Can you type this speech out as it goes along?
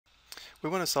We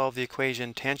want to solve the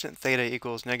equation tangent theta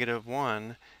equals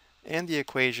 -1 and the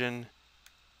equation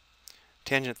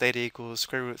tangent theta equals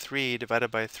square root 3 divided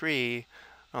by 3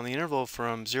 on the interval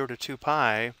from 0 to 2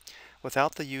 pi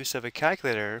without the use of a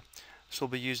calculator, so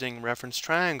we'll be using reference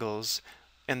triangles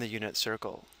and the unit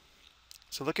circle.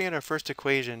 So looking at our first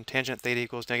equation, tangent theta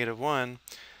equals -1,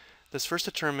 let's first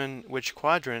determine which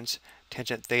quadrants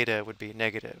tangent theta would be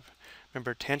negative.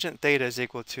 Remember, tangent theta is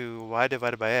equal to y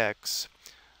divided by x.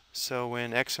 So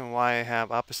when x and y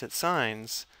have opposite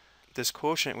signs, this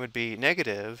quotient would be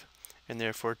negative, and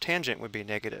therefore tangent would be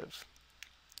negative.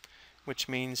 Which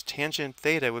means tangent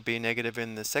theta would be negative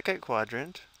in the second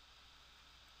quadrant,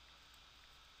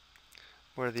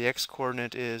 where the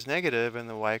x-coordinate is negative and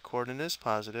the y-coordinate is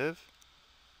positive.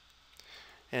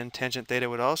 And tangent theta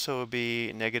would also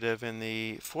be negative in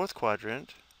the fourth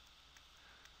quadrant,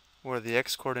 where the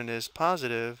x-coordinate is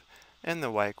positive and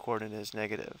the y-coordinate is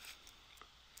negative.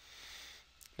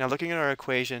 Now looking at our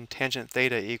equation tangent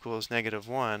theta equals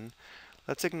 -1,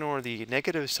 let's ignore the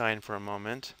negative sign for a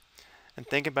moment and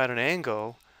think about an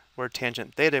angle where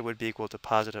tangent theta would be equal to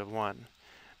 +1.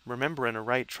 Remember, in a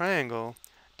right triangle,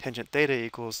 tangent theta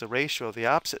equals the ratio of the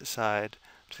opposite side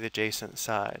to the adjacent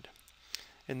side.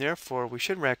 And therefore, we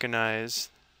should recognize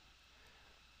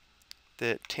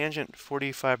that tangent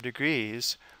 45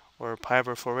 degrees, or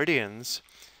pi/4 radians,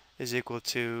 is equal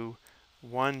to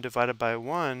 1 divided by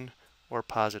 1, or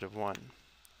 +1.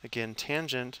 Again,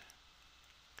 tangent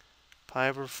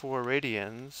pi/4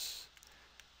 radians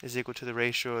is equal to the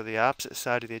ratio of the opposite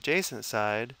side to the adjacent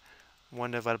side,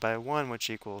 1 divided by 1, which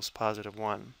equals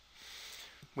 +1.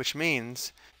 Which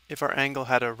means, if our angle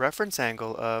had a reference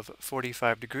angle of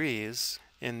 45 degrees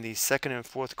in the second and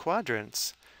fourth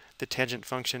quadrants, the tangent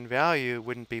function value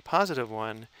wouldn't be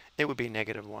 +1, it would be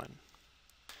 -1.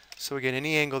 So again,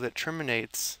 any angle that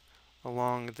terminates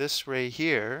along this ray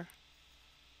here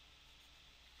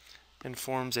and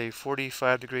forms a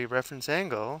 45-degree reference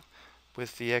angle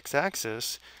with the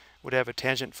x-axis would have a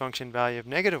tangent function value of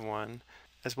 -1,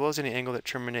 as well as any angle that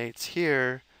terminates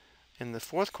here in the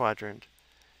fourth quadrant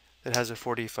that has a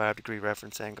 45-degree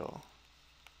reference angle.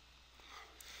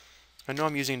 I know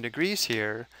I'm using degrees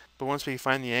here, but once we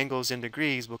find the angles in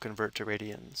degrees, we'll convert to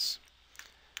radians.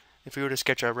 If we were to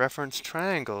sketch our reference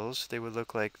triangles, they would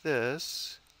look like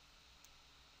this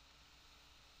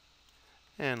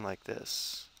and like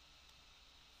this.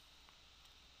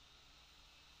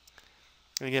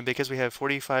 And again, because we have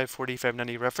 45, 45,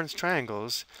 90 reference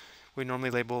triangles, we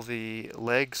normally label the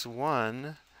legs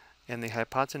 1 and the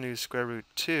hypotenuse square root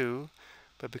 2,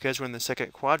 but because we're in the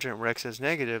second quadrant where x is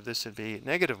negative, this would be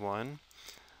 -1.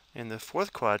 In the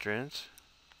fourth quadrant,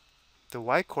 the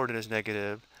y-coordinate is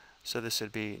negative, so this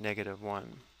would be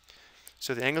 -1.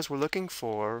 So the angles we're looking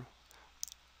for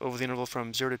over the interval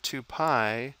from 0 to 2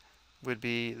 pi would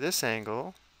be this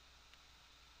angle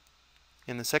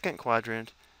in the second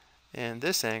quadrant and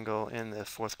this angle in the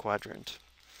fourth quadrant.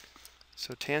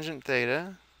 So tangent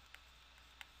theta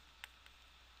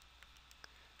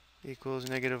equals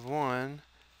 -1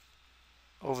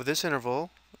 over this interval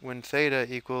when theta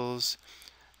equals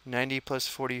 90 plus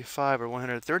 45, or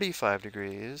 135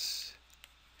 degrees,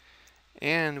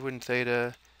 and when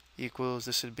theta equals,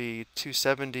 this would be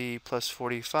 270 plus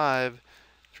 45,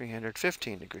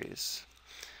 315 degrees.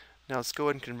 Now let's go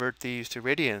ahead and convert these to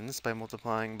radians by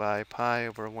multiplying by pi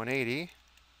over 180.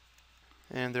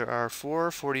 And there are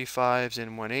 4 45s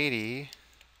in 180,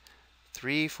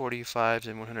 3 45s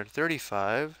in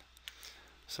 135.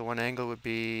 So one angle would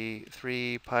be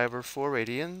 3 pi/4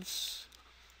 radians.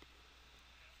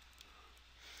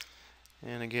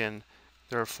 And again,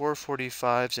 there are 4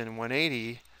 45s in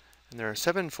 180, and there are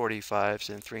 7 45s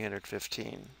in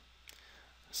 315.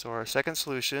 So our second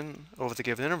solution over the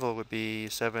given interval would be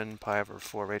 7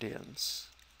 pi/4 radians.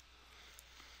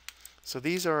 So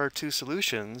these are our two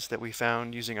solutions that we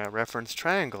found using our reference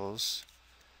triangles.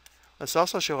 Let's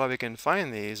also show how we can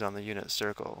find these on the unit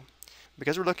circle.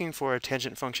 Because we're looking for a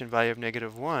tangent function value of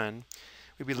 -1,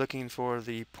 we'd be looking for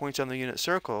the points on the unit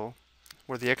circle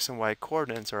where the x and y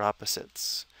coordinates are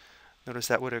opposites. Notice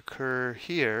that would occur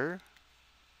here.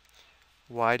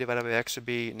 Y divided by x would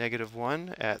be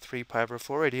 -1 at 3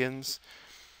 pi/4 radians,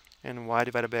 and y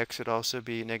divided by x would also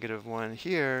be -1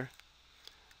 here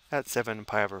at 7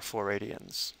 pi/4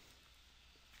 radians.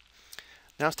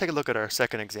 Now let's take a look at our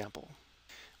second example.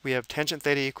 We have tangent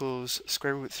theta equals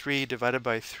square root 3 divided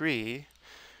by 3.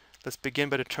 Let's begin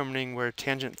by determining where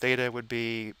tangent theta would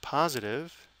be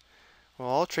positive. Well,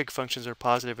 all trig functions are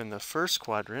positive in the first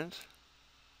quadrant,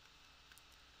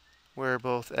 where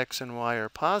both x and y are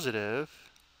positive,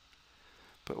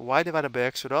 but y divided by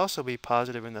x would also be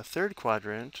positive in the third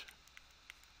quadrant,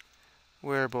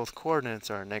 where both coordinates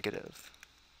are negative.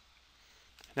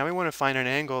 Now we want to find an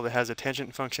angle that has a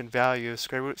tangent function value of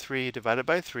square root 3 divided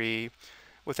by 3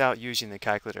 without using the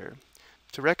calculator.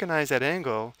 To recognize that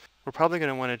angle, we're probably going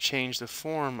to want to change the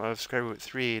form of square root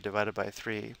 3 divided by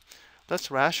 3.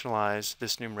 Let's rationalize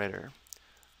this numerator.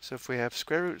 So if we have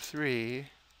square root 3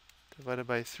 divided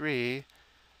by 3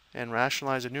 and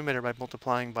rationalize the numerator by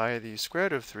multiplying by the square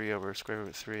root of 3 over square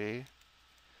root 3,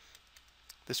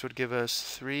 this would give us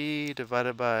 3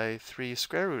 divided by 3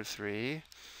 square root 3,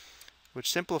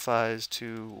 which simplifies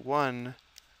to 1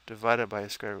 divided by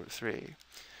square root 3.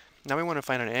 Now we want to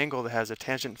find an angle that has a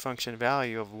tangent function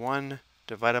value of 1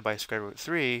 divided by square root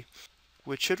 3,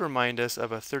 which should remind us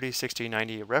of a 30, 60,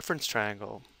 90 reference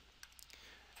triangle,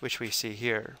 which we see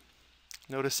here.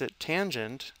 Notice that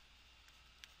tangent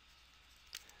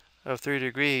of 30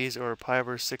 degrees, or pi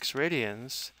over 6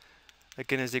 radians,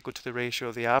 again is equal to the ratio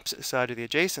of the opposite side to the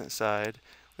adjacent side,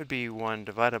 would be 1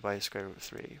 divided by square root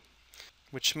 3.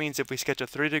 Which means if we sketch a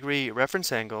 30-degree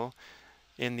reference angle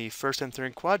in the first and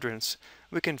third quadrants,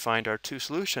 we can find our two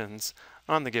solutions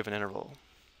on the given interval.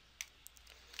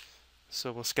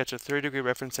 So we'll sketch a 30-degree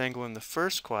reference angle in the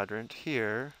first quadrant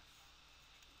here,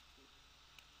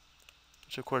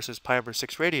 which of course is pi over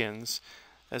 6 radians,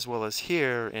 as well as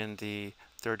here in the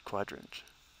third quadrant.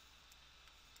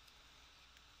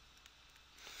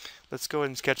 Let's go ahead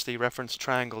and sketch the reference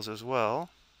triangles as well.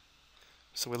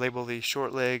 So we label the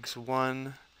short legs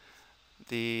 1,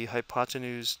 the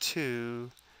hypotenuse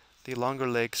 2, the longer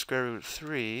leg square root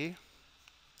 3.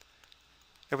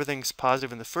 Everything's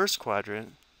positive in the first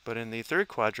quadrant, but in the third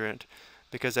quadrant,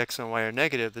 because x and y are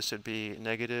negative, this would be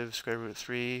negative square root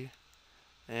 3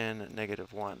 and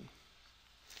negative 1.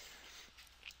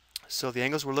 So the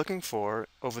angles we're looking for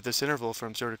over this interval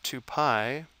from 0 to 2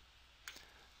 pi,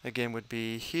 again, would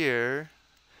be here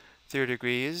 30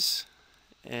 degrees,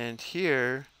 and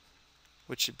here,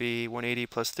 which should be 180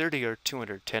 plus 30, or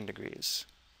 210 degrees.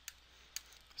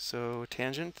 So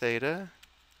tangent theta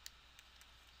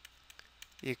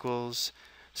equals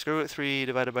square root 3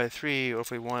 divided by 3, or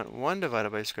if we want 1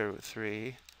 divided by square root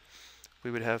 3,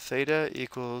 we would have theta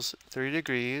equals 30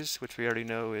 degrees, which we already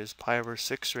know is pi over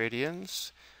 6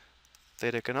 radians.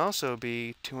 Theta can also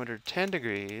be 210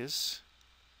 degrees,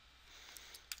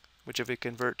 which if we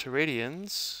convert to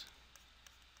radians,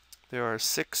 there are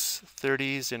 6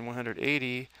 30s in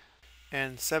 180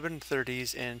 and 7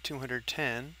 30s in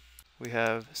 210. We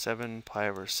have 7 pi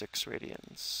over 6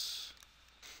 radians.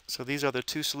 So these are the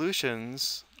two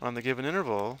solutions on the given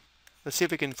interval. Let's see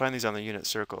if we can find these on the unit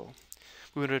circle.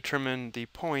 We want to determine the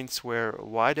points where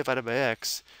y divided by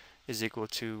x is equal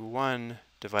to 1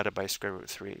 divided by square root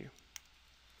 3.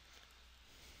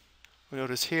 We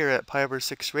notice here at pi over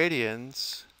 6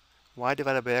 radians, y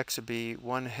divided by x would be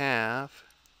 1/2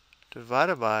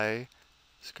 divided by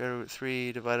square root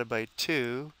 3 divided by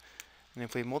 2. And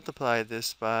if we multiply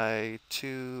this by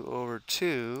 2 over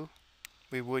 2,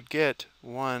 we would get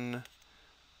 1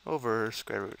 over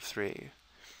square root 3.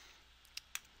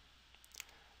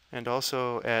 And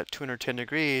also at 210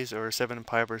 degrees, or 7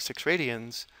 pi over 6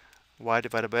 radians, y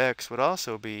divided by x would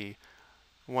also be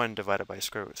 1 divided by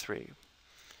square root 3.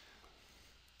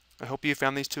 I hope you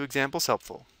found these two examples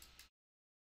helpful.